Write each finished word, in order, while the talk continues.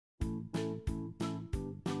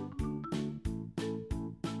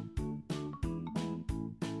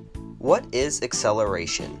What is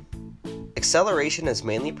acceleration? Acceleration is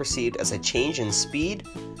mainly perceived as a change in speed,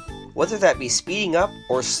 whether that be speeding up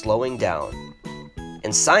or slowing down.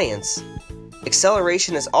 In science,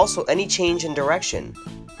 acceleration is also any change in direction.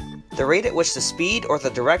 The rate at which the speed or the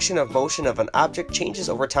direction of motion of an object changes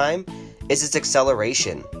over time is its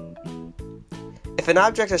acceleration. If an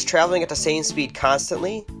object is traveling at the same speed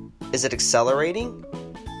constantly, is it accelerating?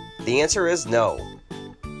 The answer is no.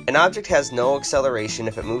 An object has no acceleration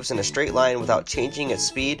if it moves in a straight line without changing its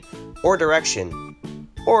speed or direction,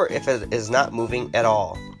 or if it is not moving at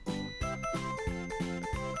all.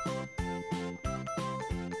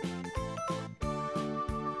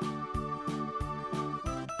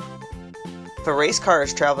 If a race car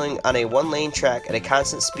is traveling on a one-lane track at a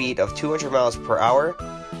constant speed of 200 miles per hour,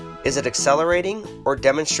 is it accelerating or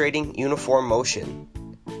demonstrating uniform motion?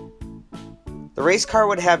 The race car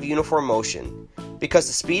would have uniform motion because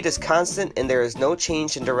the speed is constant and there is no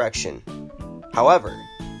change in direction. However,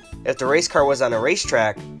 if the race car was on a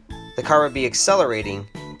racetrack, the car would be accelerating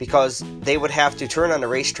because they would have to turn on the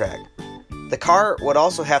racetrack. The car would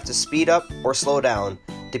also have to speed up or slow down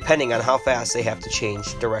depending on how fast they have to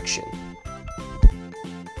change direction.